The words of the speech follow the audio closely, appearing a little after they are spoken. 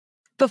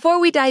Before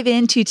we dive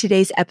into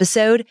today's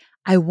episode,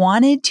 I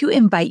wanted to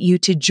invite you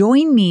to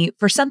join me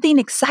for something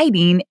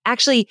exciting.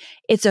 Actually,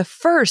 it's a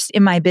first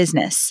in my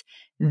business.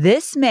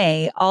 This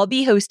May, I'll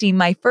be hosting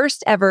my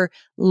first ever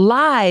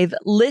live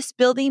list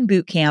building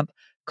bootcamp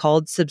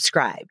called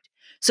Subscribed.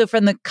 So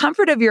from the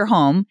comfort of your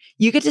home,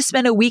 you get to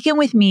spend a weekend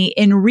with me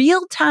in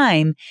real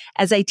time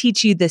as I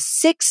teach you the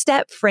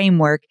 6-step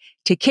framework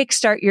to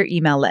kickstart your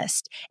email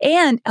list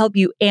and help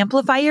you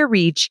amplify your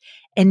reach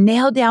and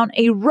nail down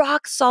a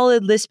rock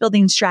solid list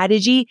building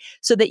strategy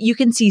so that you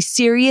can see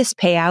serious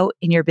payout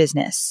in your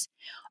business.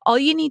 All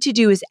you need to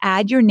do is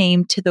add your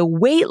name to the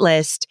wait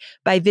list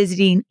by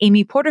visiting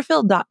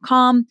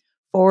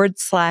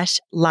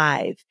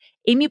amyporterfield.com/live,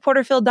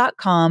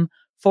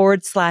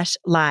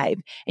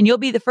 amyporterfield.com/live. And you'll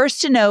be the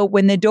first to know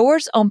when the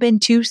doors open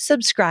to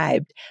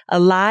Subscribed, a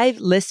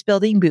live list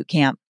building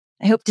bootcamp.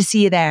 I hope to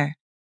see you there.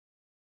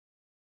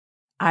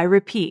 I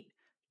repeat,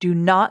 do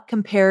not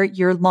compare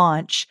your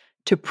launch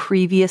to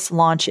previous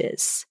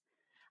launches.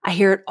 I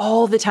hear it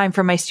all the time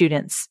from my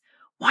students.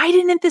 Why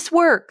didn't this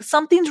work?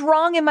 Something's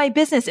wrong in my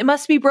business. It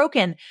must be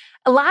broken.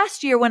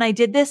 Last year when I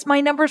did this,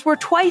 my numbers were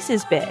twice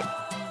as big.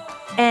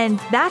 And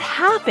that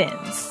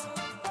happens.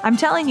 I'm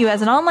telling you,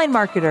 as an online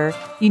marketer,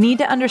 you need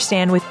to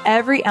understand with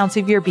every ounce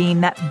of your being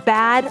that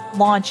bad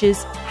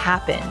launches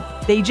happen.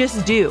 They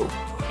just do.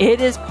 It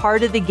is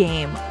part of the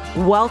game.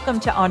 Welcome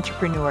to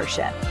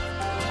entrepreneurship.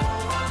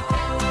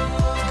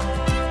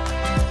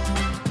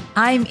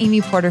 I'm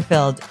Amy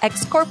Porterfield,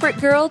 ex-corporate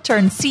girl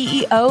turned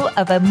CEO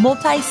of a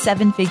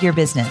multi-7-figure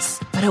business.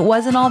 But it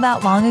wasn't all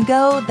that long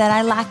ago that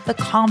I lacked the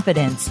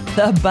confidence,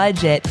 the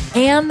budget,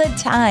 and the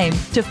time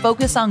to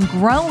focus on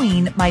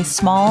growing my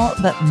small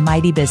but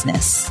mighty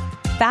business.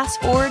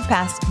 Fast forward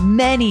past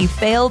many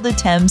failed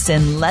attempts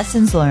and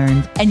lessons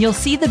learned, and you'll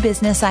see the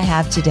business I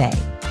have today.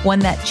 One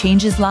that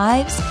changes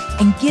lives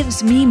and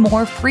gives me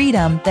more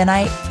freedom than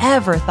I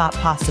ever thought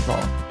possible.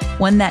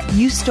 One that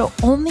used to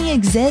only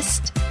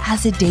exist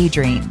as a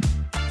daydream.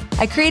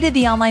 I created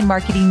the Online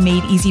Marketing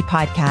Made Easy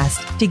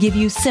podcast to give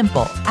you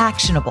simple,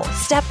 actionable,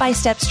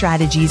 step-by-step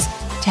strategies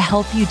to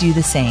help you do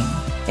the same.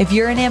 If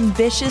you're an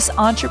ambitious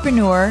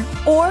entrepreneur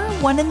or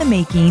one in the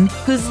making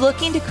who's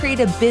looking to create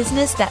a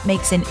business that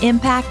makes an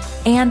impact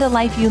and a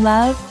life you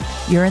love,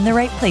 you're in the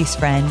right place,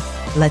 friend.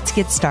 Let's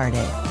get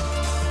started.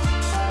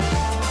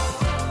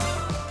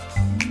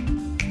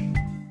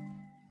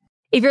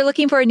 If you're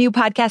looking for a new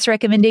podcast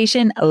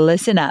recommendation,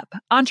 listen up.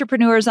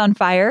 Entrepreneurs on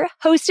Fire,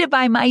 hosted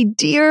by my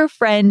dear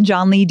friend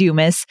John Lee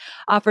Dumas,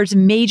 offers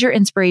major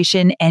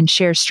inspiration and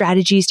shares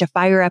strategies to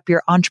fire up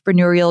your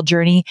entrepreneurial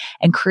journey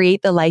and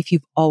create the life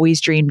you've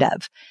always dreamed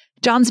of.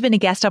 John's been a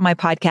guest on my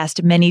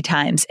podcast many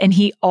times, and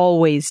he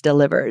always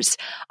delivers.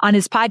 On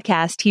his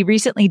podcast, he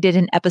recently did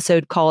an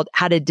episode called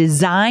How to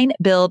Design,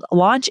 Build,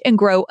 Launch, and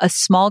Grow a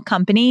Small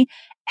Company,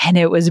 and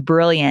it was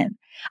brilliant.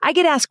 I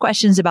get asked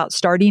questions about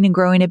starting and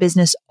growing a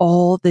business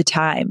all the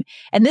time.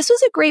 And this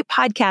was a great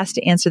podcast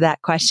to answer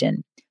that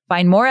question.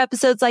 Find more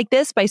episodes like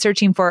this by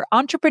searching for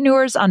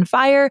Entrepreneurs on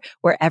Fire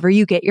wherever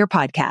you get your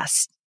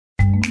podcasts.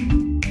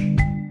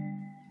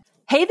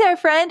 Hey there,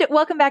 friend.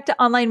 Welcome back to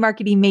Online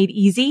Marketing Made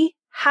Easy.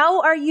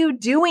 How are you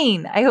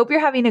doing? I hope you're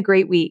having a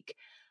great week.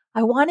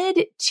 I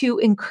wanted to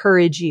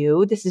encourage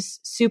you. This is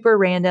super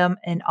random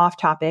and off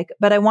topic,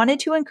 but I wanted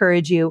to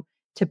encourage you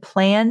to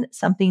plan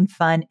something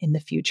fun in the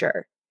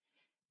future.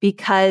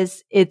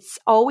 Because it's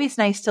always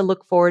nice to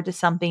look forward to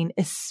something,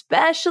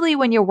 especially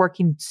when you're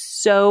working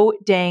so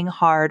dang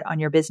hard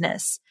on your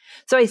business.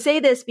 So I say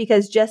this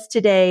because just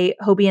today,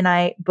 Hobie and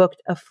I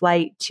booked a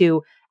flight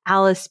to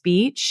Alice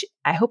Beach.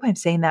 I hope I'm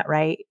saying that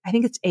right. I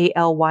think it's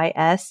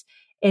ALYS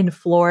in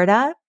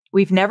Florida.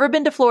 We've never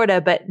been to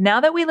Florida, but now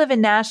that we live in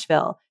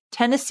Nashville,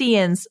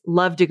 Tennesseans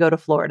love to go to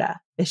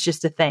Florida. It's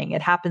just a thing.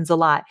 It happens a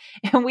lot.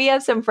 And we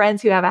have some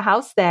friends who have a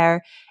house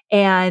there.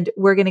 And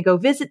we're going to go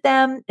visit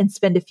them and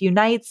spend a few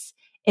nights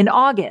in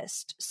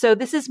August. So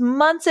this is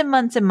months and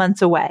months and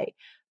months away.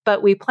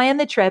 But we planned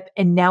the trip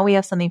and now we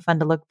have something fun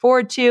to look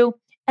forward to.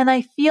 And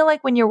I feel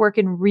like when you're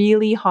working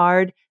really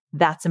hard,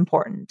 that's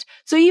important.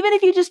 So even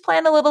if you just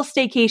plan a little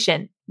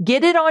staycation,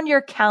 get it on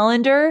your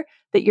calendar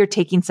that you're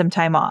taking some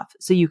time off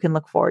so you can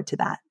look forward to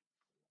that.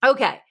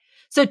 Okay.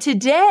 So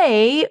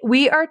today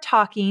we are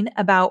talking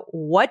about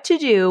what to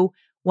do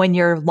when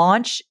your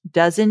launch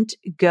doesn't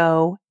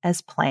go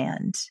as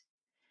planned.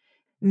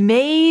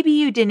 Maybe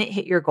you didn't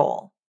hit your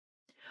goal,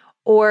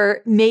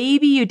 or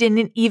maybe you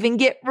didn't even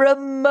get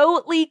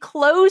remotely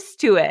close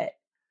to it,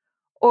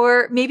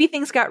 or maybe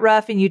things got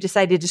rough and you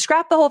decided to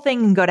scrap the whole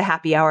thing and go to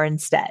happy hour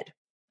instead.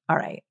 All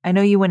right. I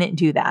know you wouldn't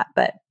do that,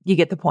 but you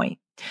get the point.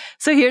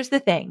 So here's the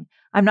thing.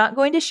 I'm not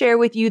going to share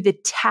with you the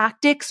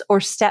tactics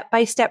or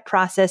step-by-step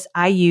process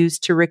I use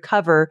to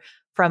recover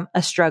from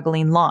a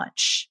struggling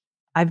launch.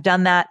 I've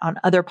done that on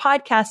other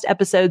podcast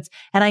episodes,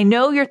 and I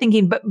know you're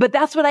thinking, but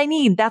that's what I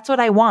need. That's what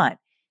I want.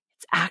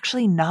 It's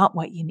actually not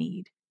what you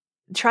need.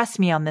 Trust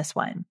me on this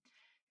one.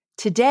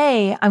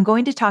 Today, I'm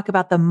going to talk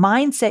about the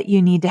mindset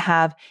you need to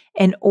have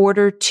in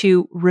order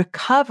to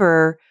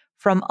recover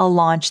from a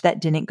launch that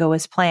didn't go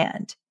as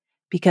planned.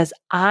 because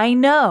I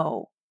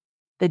know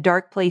the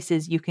dark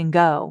places you can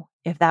go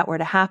if that were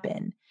to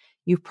happen.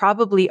 You've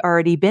probably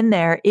already been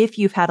there if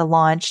you've had a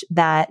launch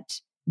that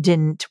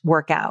didn't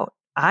work out.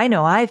 I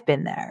know I've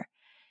been there.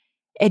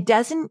 It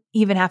doesn't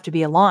even have to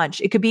be a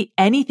launch. It could be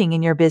anything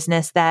in your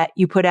business that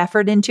you put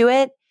effort into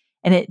it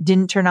and it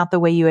didn't turn out the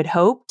way you had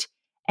hoped.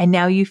 And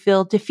now you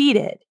feel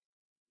defeated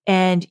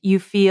and you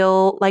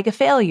feel like a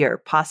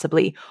failure,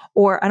 possibly.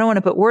 Or I don't want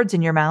to put words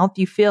in your mouth.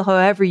 You feel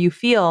however you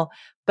feel.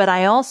 But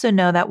I also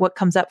know that what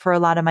comes up for a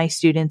lot of my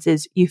students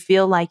is you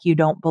feel like you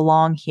don't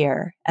belong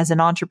here as an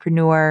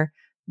entrepreneur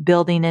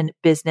building a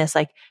business.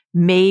 Like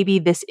maybe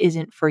this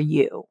isn't for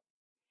you.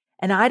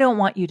 And I don't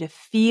want you to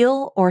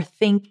feel or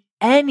think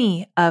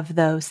any of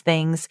those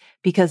things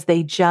because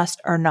they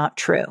just are not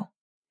true.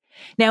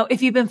 Now,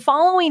 if you've been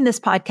following this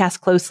podcast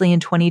closely in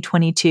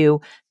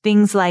 2022,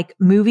 things like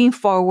moving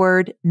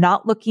forward,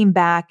 not looking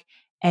back,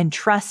 and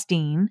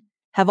trusting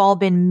have all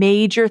been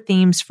major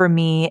themes for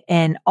me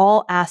in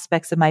all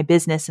aspects of my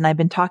business. And I've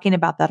been talking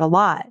about that a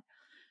lot.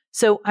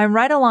 So I'm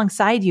right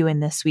alongside you in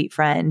this, sweet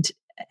friend,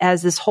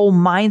 as this whole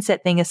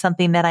mindset thing is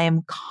something that I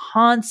am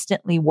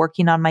constantly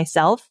working on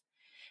myself.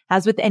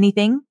 As with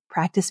anything,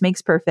 practice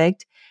makes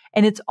perfect.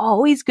 And it's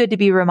always good to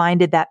be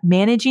reminded that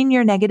managing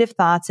your negative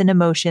thoughts and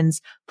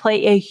emotions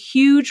play a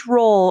huge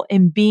role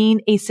in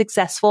being a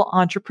successful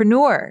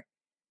entrepreneur.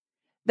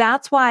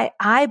 That's why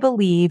I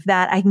believe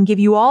that I can give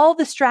you all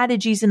the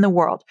strategies in the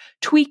world.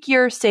 Tweak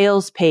your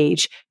sales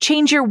page,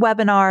 change your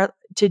webinar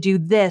to do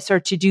this or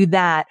to do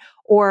that,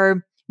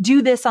 or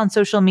do this on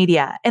social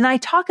media. And I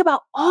talk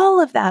about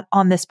all of that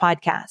on this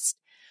podcast.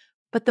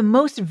 But the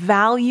most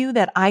value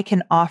that I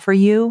can offer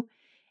you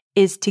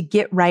is to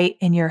get right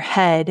in your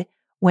head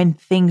when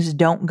things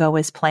don't go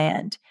as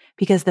planned.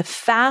 Because the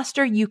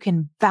faster you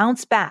can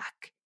bounce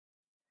back,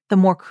 the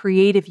more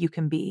creative you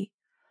can be,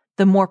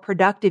 the more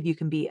productive you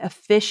can be,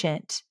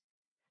 efficient,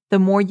 the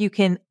more you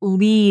can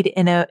lead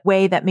in a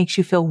way that makes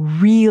you feel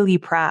really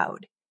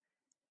proud.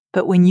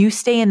 But when you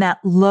stay in that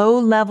low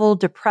level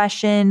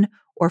depression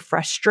or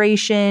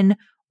frustration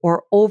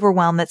or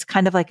overwhelm, that's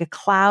kind of like a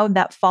cloud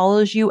that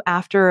follows you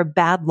after a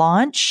bad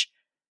launch,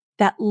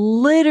 that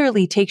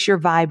literally takes your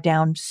vibe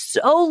down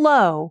so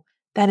low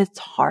that it's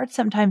hard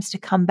sometimes to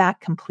come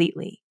back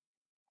completely.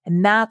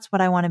 And that's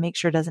what I want to make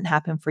sure doesn't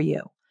happen for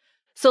you.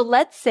 So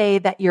let's say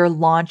that your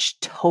launch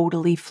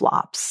totally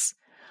flops.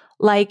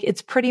 Like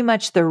it's pretty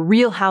much the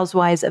Real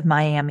Housewives of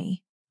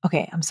Miami.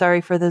 Okay, I'm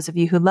sorry for those of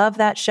you who love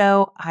that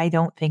show. I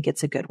don't think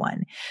it's a good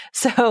one.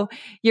 So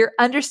you're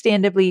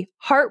understandably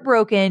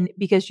heartbroken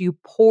because you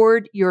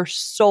poured your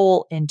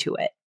soul into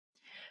it.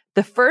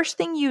 The first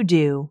thing you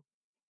do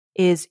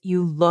is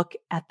you look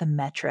at the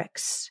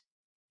metrics.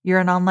 You're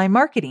in online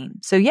marketing.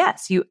 So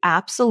yes, you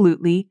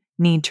absolutely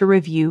need to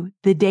review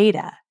the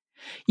data.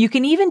 You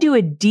can even do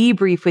a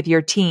debrief with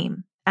your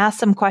team. Ask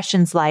some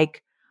questions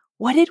like,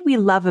 what did we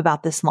love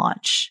about this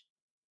launch?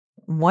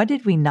 What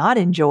did we not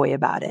enjoy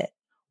about it?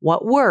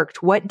 What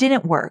worked? What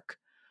didn't work?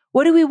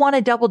 What do we want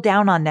to double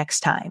down on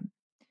next time?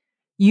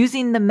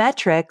 Using the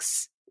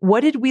metrics,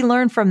 what did we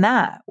learn from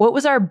that? What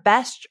was our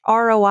best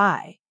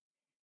ROI?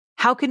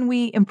 How can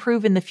we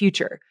improve in the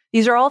future?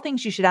 These are all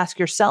things you should ask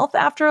yourself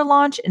after a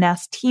launch and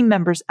ask team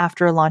members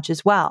after a launch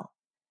as well.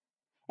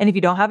 And if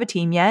you don't have a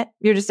team yet,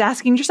 you're just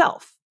asking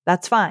yourself.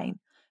 That's fine.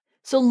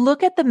 So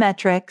look at the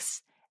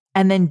metrics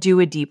and then do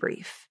a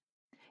debrief.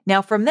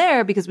 Now from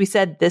there, because we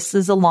said this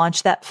is a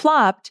launch that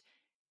flopped,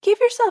 give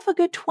yourself a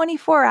good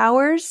 24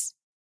 hours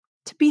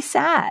to be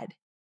sad,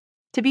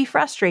 to be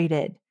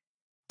frustrated,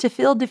 to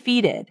feel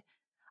defeated.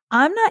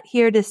 I'm not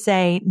here to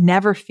say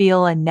never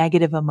feel a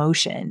negative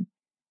emotion.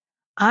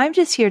 I'm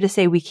just here to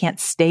say we can't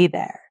stay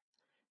there.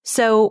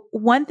 So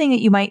one thing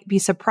that you might be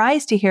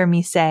surprised to hear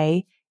me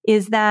say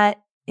is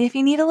that if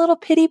you need a little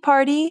pity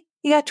party,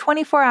 you got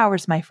 24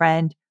 hours, my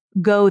friend.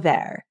 Go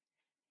there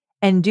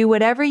and do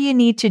whatever you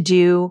need to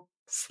do.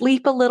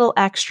 Sleep a little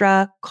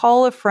extra,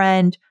 call a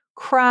friend,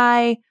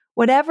 cry,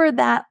 whatever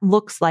that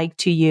looks like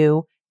to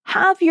you.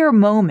 Have your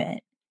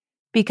moment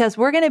because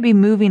we're going to be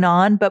moving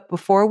on. But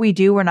before we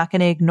do, we're not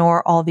going to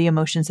ignore all the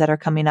emotions that are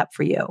coming up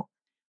for you.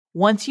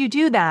 Once you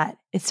do that,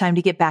 it's time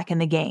to get back in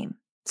the game.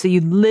 So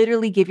you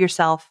literally give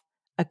yourself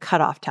a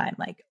cutoff time.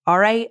 Like, all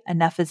right,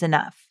 enough is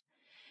enough.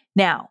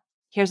 Now,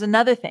 here's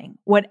another thing.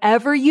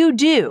 Whatever you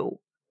do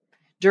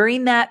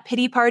during that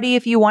pity party,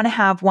 if you want to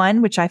have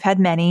one, which I've had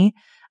many,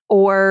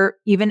 or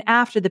even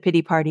after the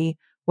pity party,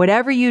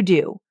 whatever you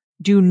do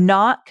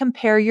not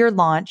compare your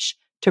launch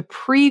to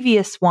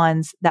previous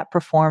ones that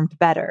performed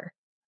better.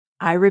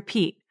 I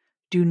repeat,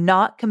 do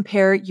not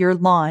compare your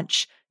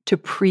launch to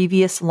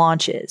previous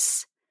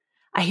launches.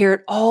 I hear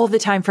it all the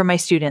time from my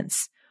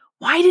students.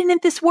 Why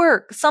didn't this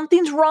work?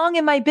 Something's wrong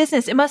in my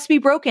business. It must be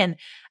broken.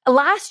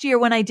 Last year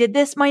when I did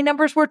this, my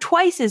numbers were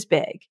twice as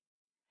big.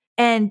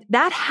 And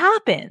that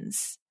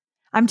happens.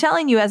 I'm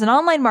telling you, as an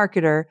online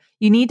marketer,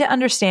 you need to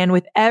understand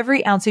with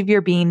every ounce of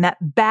your being that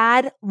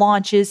bad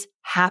launches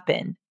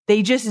happen.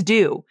 They just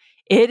do.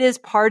 It is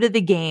part of the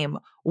game.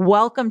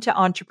 Welcome to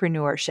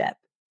entrepreneurship.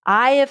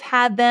 I have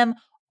had them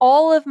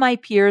all of my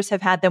peers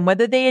have had them,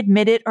 whether they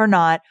admit it or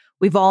not.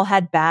 We've all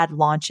had bad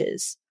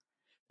launches.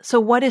 So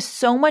what is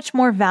so much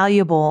more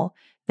valuable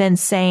than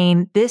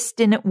saying this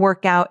didn't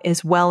work out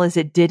as well as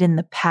it did in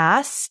the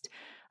past?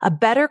 A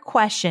better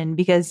question,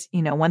 because,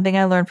 one thing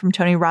I learned from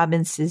Tony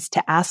Robbins is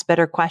to ask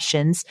better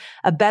questions.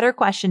 A better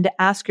question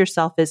to ask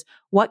yourself is,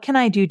 what can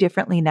I do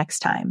differently next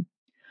time?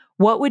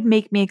 What would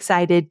make me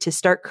excited to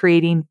start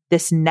creating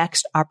this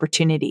next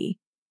opportunity?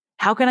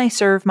 How can I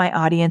serve my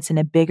audience in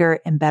a bigger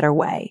and better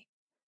way?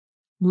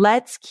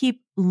 Let's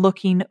keep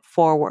looking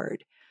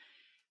forward,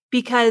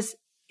 because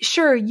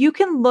sure, you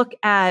can look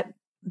at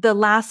the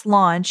last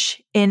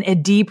launch in a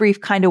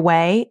debrief kind of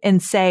way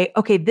and say,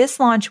 okay, this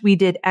launch we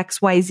did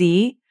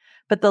XYZ,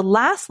 but the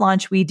last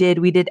launch we did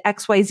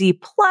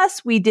XYZ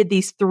plus we did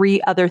these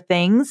 3 other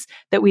things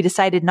that we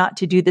decided not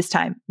to do this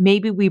time.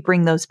 Maybe we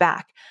bring those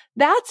back.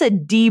 That's a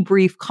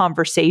debrief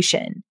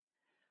conversation.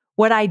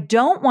 What I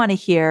don't want to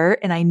hear,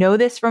 and I know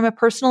this from a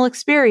personal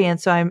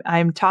experience, so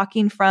I'm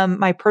talking from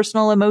my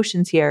personal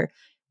emotions here.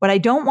 What I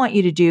don't want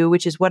you to do,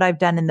 which is what I've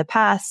done in the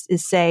past,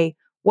 is say,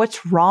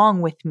 what's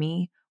wrong with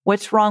me?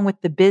 What's wrong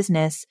with the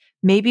business?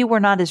 Maybe we're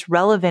not as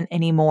relevant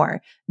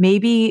anymore.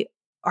 Maybe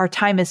our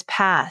time has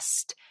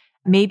passed.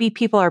 Maybe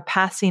people are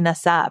passing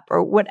us up,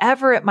 or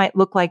whatever it might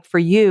look like for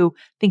you,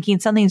 thinking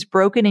something's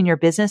broken in your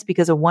business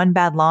because of one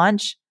bad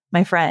launch.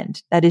 My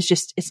friend, that is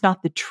just, it's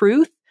not the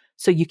truth.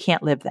 So you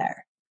can't live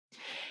there.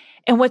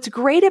 And what's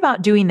great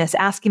about doing this,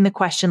 asking the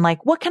question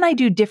like, what can I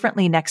do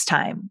differently next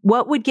time?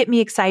 What would get me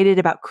excited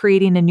about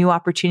creating a new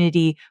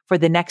opportunity for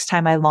the next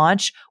time I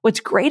launch? What's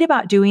great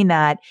about doing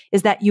that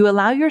is that you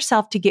allow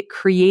yourself to get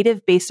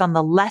creative based on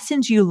the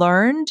lessons you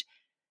learned.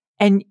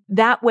 And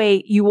that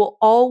way you will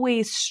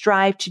always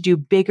strive to do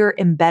bigger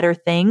and better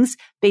things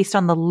based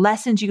on the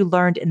lessons you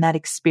learned in that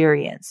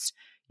experience.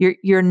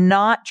 You're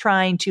not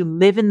trying to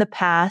live in the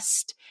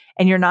past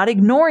and you're not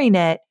ignoring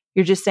it.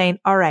 You're just saying,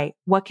 all right,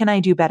 what can I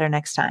do better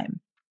next time?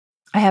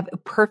 I have a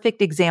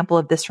perfect example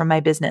of this from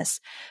my business.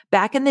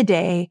 Back in the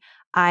day,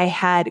 I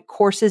had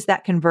courses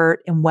that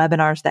convert and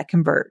webinars that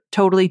convert,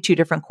 totally 2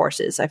 different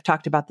courses. I've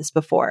talked about this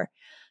before.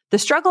 The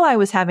struggle I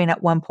was having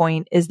at one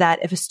point is that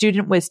if a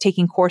student was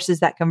taking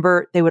courses that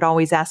convert, they would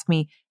always ask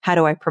me, how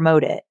do I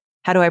promote it?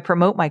 How do I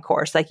promote my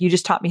course? Like, you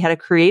just taught me how to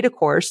create a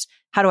course.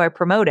 How do I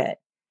promote it?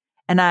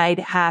 And I'd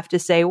have to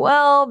say,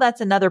 well,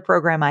 that's another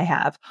program I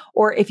have.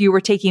 Or if you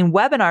were taking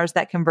webinars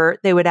that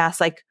convert, they would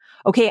ask like,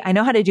 okay, I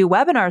know how to do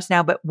webinars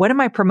now, but what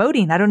am I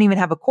promoting? I don't even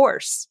have a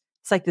course.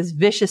 It's like this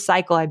vicious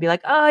cycle. I'd be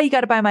like, oh, you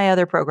got to buy my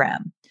other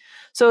program.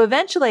 So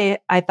eventually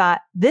I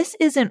thought, this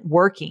isn't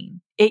working.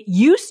 It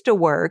used to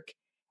work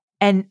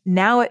and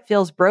now it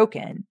feels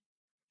broken.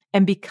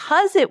 And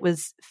because it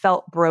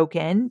felt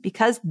broken,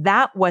 because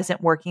that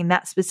wasn't working,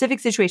 that specific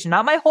situation,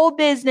 not my whole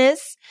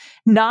business,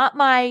 not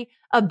my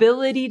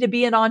ability to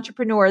be an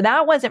entrepreneur,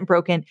 that wasn't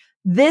broken.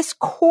 This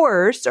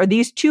course, or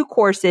these 2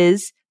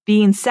 courses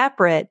being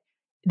separate,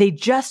 they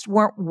just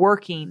weren't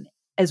working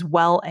as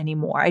well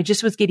anymore. I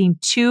just was getting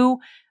too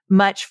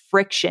much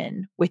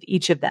friction with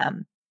each of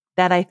them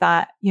that I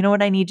thought, you know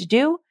what I need to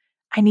do?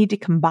 I need to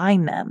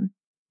combine them.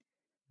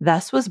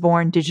 Thus was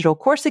born Digital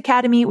Course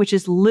Academy, which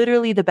is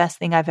literally the best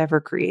thing I've ever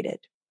created.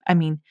 I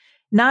mean,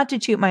 not to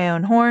toot my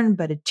own horn,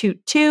 but a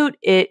toot toot,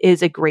 it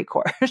is a great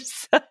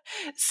course.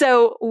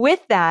 So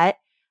with that,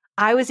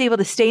 I was able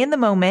to stay in the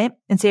moment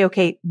and say,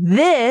 okay,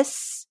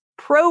 this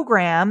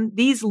program,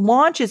 these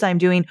launches I'm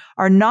doing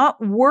are not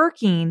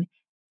working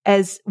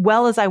as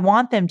well as I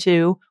want them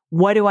to.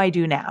 What do I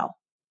do now?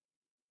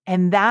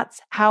 And that's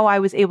how I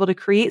was able to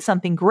create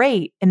something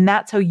great. And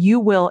that's how you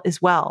will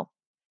as well.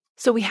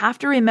 So we have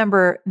to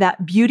remember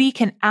that beauty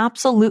can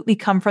absolutely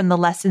come from the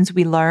lessons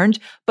we learned,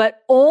 but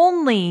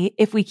only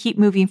if we keep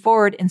moving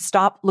forward and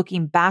stop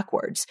looking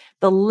backwards.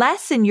 The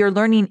lesson you're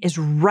learning is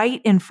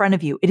right in front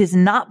of you. It is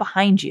not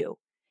behind you.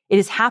 It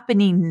is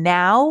happening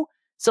now.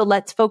 So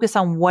let's focus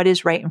on what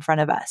is right in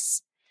front of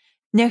us.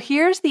 Now,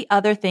 here's the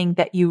other thing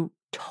that you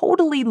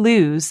totally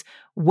lose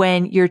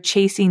when you're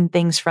chasing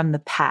things from the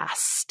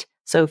past.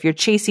 So if you're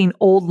chasing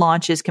old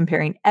launches,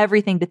 comparing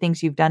everything to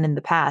things you've done in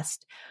the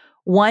past,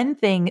 one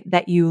thing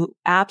that you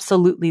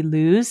absolutely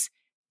lose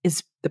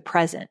is the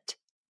present.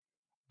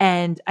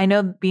 And I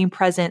know being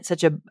present,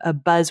 such a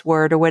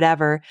buzzword or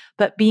whatever,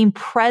 but being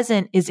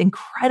present is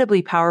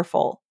incredibly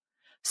powerful.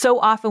 So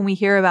often we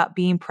hear about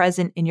being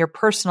present in your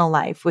personal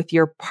life with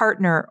your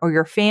partner or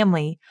your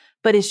family,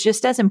 but it's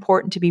just as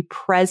important to be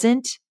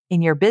present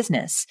in your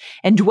business.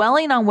 And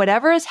dwelling on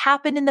whatever has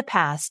happened in the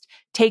past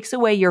takes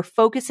away your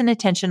focus and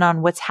attention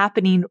on what's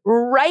happening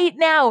right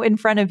now in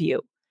front of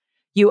you.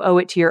 You owe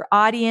it to your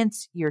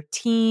audience, your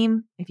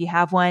team, if you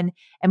have one,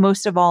 and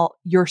most of all,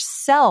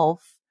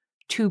 yourself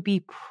to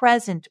be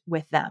present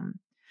with them.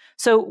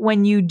 So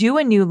when you do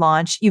a new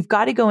launch, you've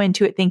got to go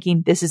into it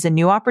thinking, this is a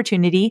new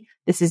opportunity.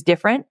 This is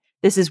different.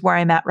 This is where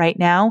I'm at right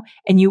now.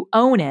 And you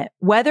own it,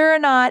 whether or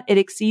not it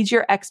exceeds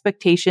your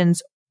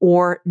expectations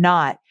or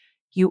not.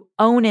 You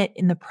own it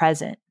in the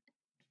present.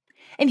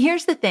 And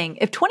here's the thing.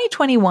 If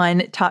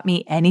 2021 taught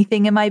me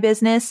anything in my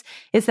business,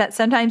 is that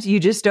sometimes you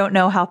just don't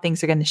know how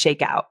things are going to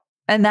shake out.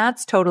 And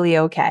that's totally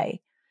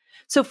okay.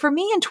 So for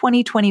me in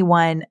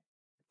 2021,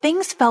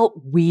 things felt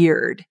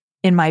weird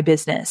in my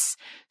business.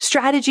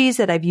 Strategies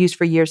that I've used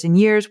for years and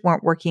years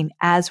weren't working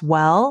as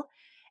well.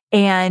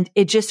 And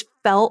it just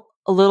felt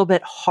a little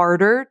bit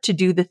harder to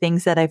do the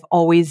things that I've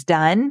always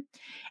done.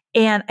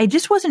 And I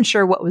just wasn't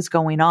sure what was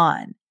going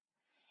on.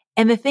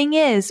 And the thing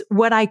is,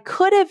 what I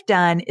could have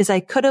done is I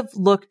could have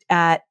looked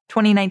at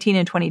 2019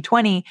 and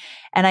 2020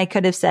 and I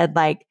could have said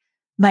like,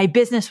 my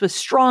business was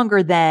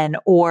stronger then,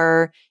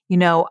 or,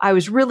 I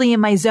was really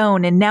in my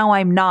zone and now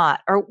I'm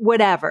not, or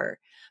whatever.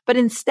 But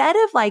instead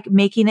of like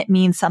making it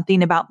mean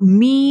something about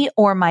me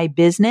or my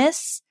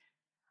business,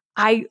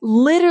 I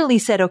literally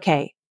said,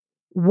 okay,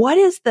 what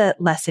is the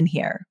lesson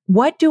here?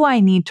 What do I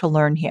need to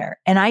learn here?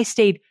 And I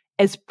stayed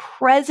as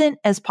present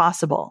as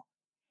possible.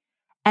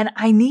 And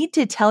I need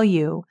to tell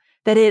you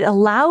that it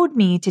allowed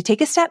me to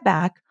take a step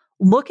back,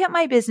 look at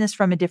my business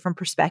from a different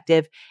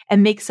perspective,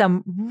 and make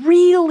some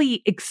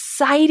really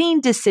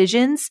exciting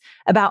decisions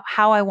about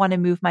how I want to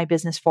move my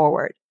business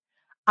forward.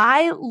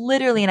 I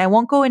literally, and I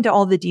won't go into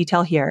all the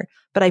detail here,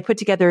 but I put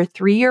together a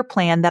 3-year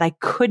plan that I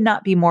could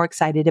not be more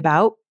excited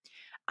about.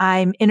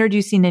 I'm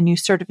introducing a new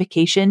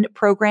certification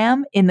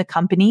program in the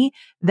company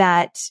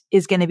that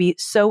is going to be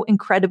so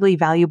incredibly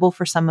valuable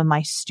for some of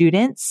my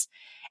students.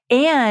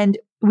 And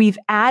we've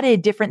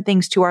added different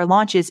things to our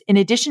launches in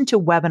addition to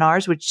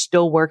webinars, which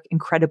still work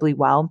incredibly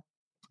well.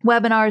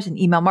 Webinars and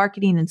email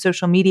marketing and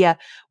social media,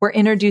 we're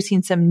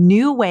introducing some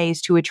new ways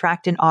to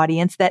attract an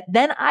audience that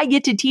then I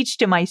get to teach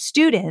to my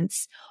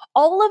students.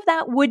 All of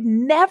that would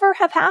never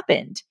have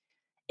happened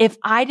if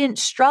I didn't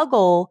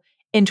struggle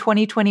in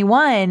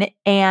 2021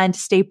 and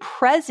stay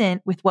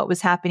present with what was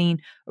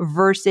happening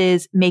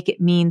versus make it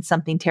mean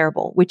something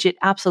terrible, which it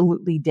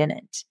absolutely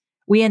didn't.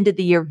 We ended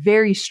the year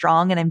very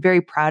strong and I'm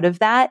very proud of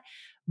that,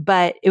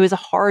 but it was a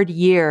hard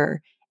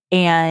year.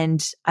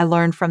 And I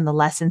learned from the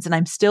lessons and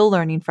I'm still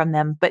learning from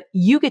them, but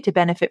you get to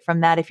benefit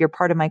from that if you're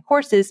part of my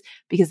courses,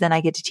 because then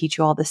I get to teach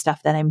you all the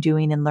stuff that I'm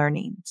doing and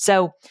learning.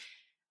 So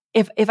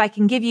if I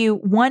can give you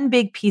one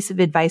big piece of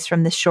advice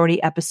from this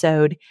shorty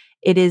episode,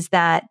 it is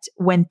that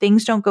when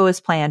things don't go as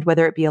planned,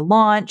 whether it be a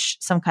launch,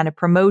 some kind of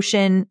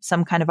promotion,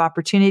 some kind of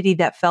opportunity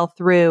that fell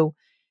through,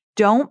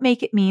 don't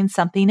make it mean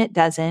something it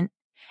doesn't.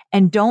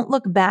 And don't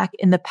look back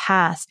in the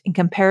past and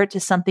compare it to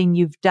something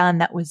you've done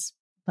that was,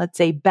 let's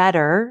say,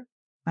 better.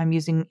 I'm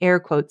using air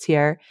quotes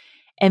here,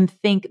 and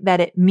think that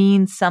it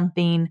means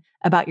something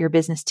about your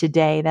business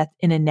today that's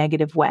in a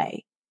negative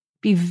way.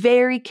 Be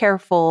very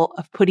careful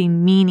of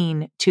putting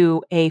meaning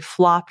to a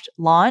flopped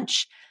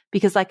launch,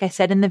 because like I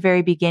said in the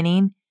very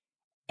beginning,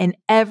 in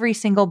every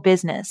single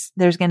business,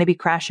 there's going to be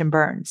crash and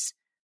burns.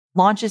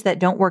 Launches that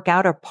don't work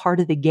out are part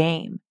of the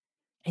game.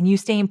 And you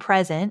staying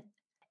present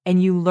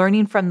and you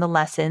learning from the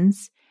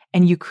lessons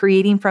and you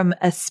creating from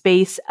a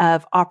space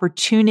of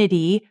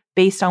opportunity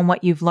based on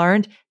what you've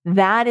learned,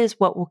 that is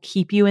what will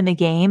keep you in the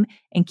game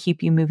and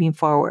keep you moving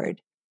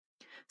forward.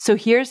 So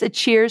here's a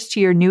cheers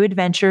to your new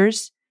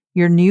adventures,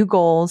 your new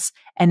goals,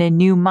 and a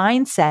new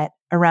mindset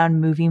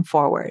around moving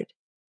forward.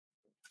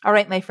 All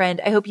right, my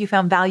friend, I hope you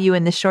found value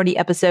in this shorty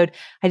episode.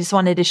 I just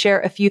wanted to share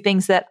a few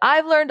things that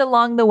I've learned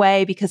along the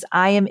way because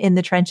I am in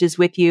the trenches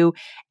with you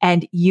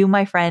and you,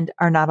 my friend,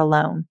 are not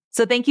alone.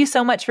 So thank you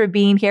so much for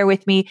being here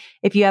with me.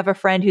 If you have a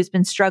friend who's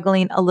been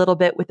struggling a little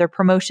bit with their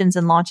promotions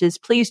and launches,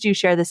 please do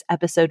share this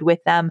episode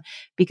with them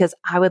because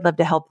I would love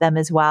to help them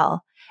as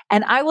well.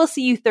 And I will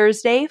see you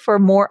Thursday for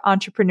more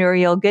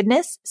entrepreneurial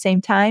goodness.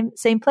 Same time,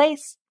 same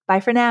place. Bye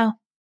for now.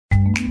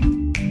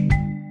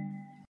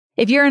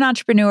 If you're an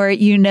entrepreneur,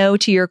 you know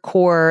to your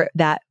core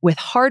that with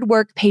hard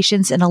work,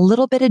 patience, and a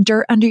little bit of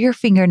dirt under your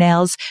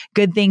fingernails,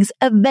 good things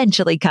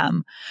eventually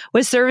come.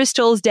 With service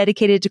tools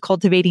dedicated to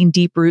cultivating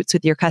deep roots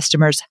with your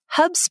customers,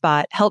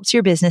 HubSpot helps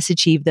your business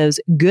achieve those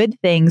good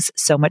things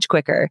so much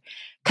quicker.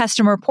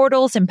 Customer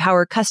portals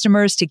empower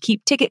customers to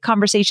keep ticket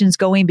conversations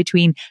going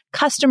between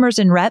customers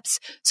and reps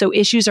so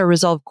issues are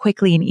resolved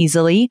quickly and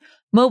easily.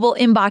 Mobile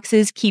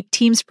inboxes keep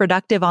teams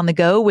productive on the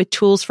go with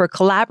tools for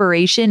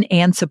collaboration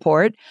and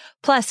support.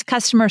 Plus,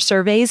 customer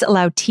surveys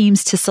allow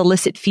teams to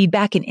solicit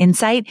feedback and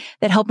insight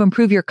that help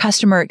improve your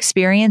customer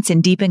experience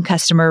and deepen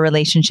customer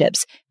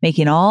relationships,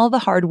 making all the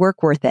hard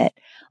work worth it.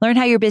 Learn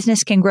how your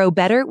business can grow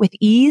better with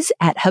ease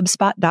at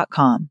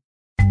HubSpot.com.